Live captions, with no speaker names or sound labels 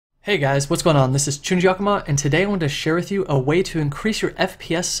Hey guys, what's going on? This is Chounji Akuma, and today I want to share with you a way to increase your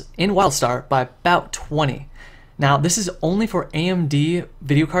FPS in WildStar by about 20. Now, this is only for AMD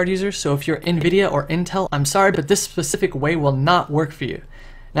video card users, so if you're NVIDIA or Intel, I'm sorry, but this specific way will not work for you.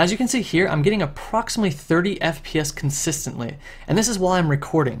 Now, as you can see here, I'm getting approximately 30 FPS consistently, and this is while I'm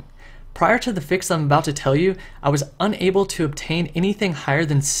recording. Prior to the fix I'm about to tell you, I was unable to obtain anything higher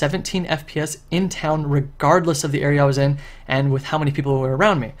than 17 FPS in town regardless of the area I was in and with how many people were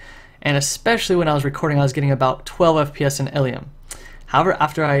around me. And especially when I was recording, I was getting about 12 FPS in Ilium. However,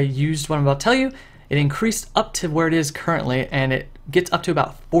 after I used what I'm about to tell you, it increased up to where it is currently, and it gets up to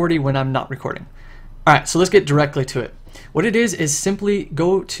about 40 when I'm not recording. Alright, so let's get directly to it. What it is simply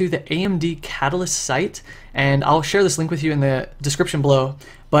go to the AMD Catalyst site, and I'll share this link with you in the description below,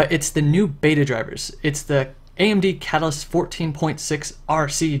 but it's the new beta drivers. It's the AMD Catalyst 14.6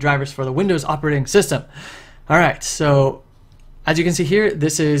 RC drivers for the Windows operating system. Alright, so as you can see here,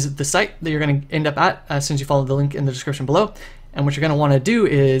 this is the site that you're going to end up at as soon as you follow the link in the description below. And what you're going to want to do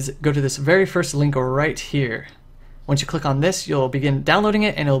is go to this very first link right here. Once you click on this, you'll begin downloading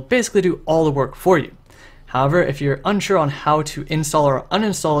it, and it'll basically do all the work for you. However, if you're unsure on how to install or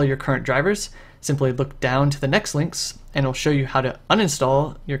uninstall your current drivers, simply look down to the next links and it'll show you how to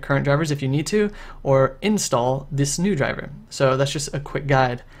uninstall your current drivers if you need to, or install this new driver. So that's just a quick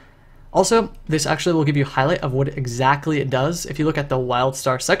guide. Also, this actually will give you a highlight of what exactly it does. If you look at the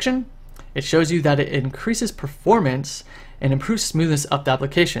WildStar section, it shows you that it increases performance and improves smoothness of the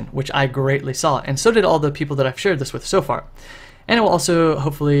application, which I greatly saw, and so did all the people that I've shared this with so far. And it will also,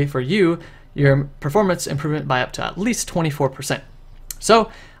 hopefully for you, your performance improvement by up to at least 24%. So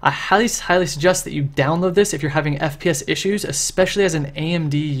I highly suggest that you download this if you're having FPS issues, especially as an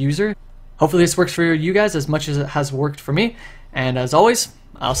AMD user. Hopefully this works for you guys as much as it has worked for me. And as always,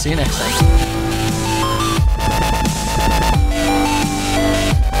 I'll see you next time.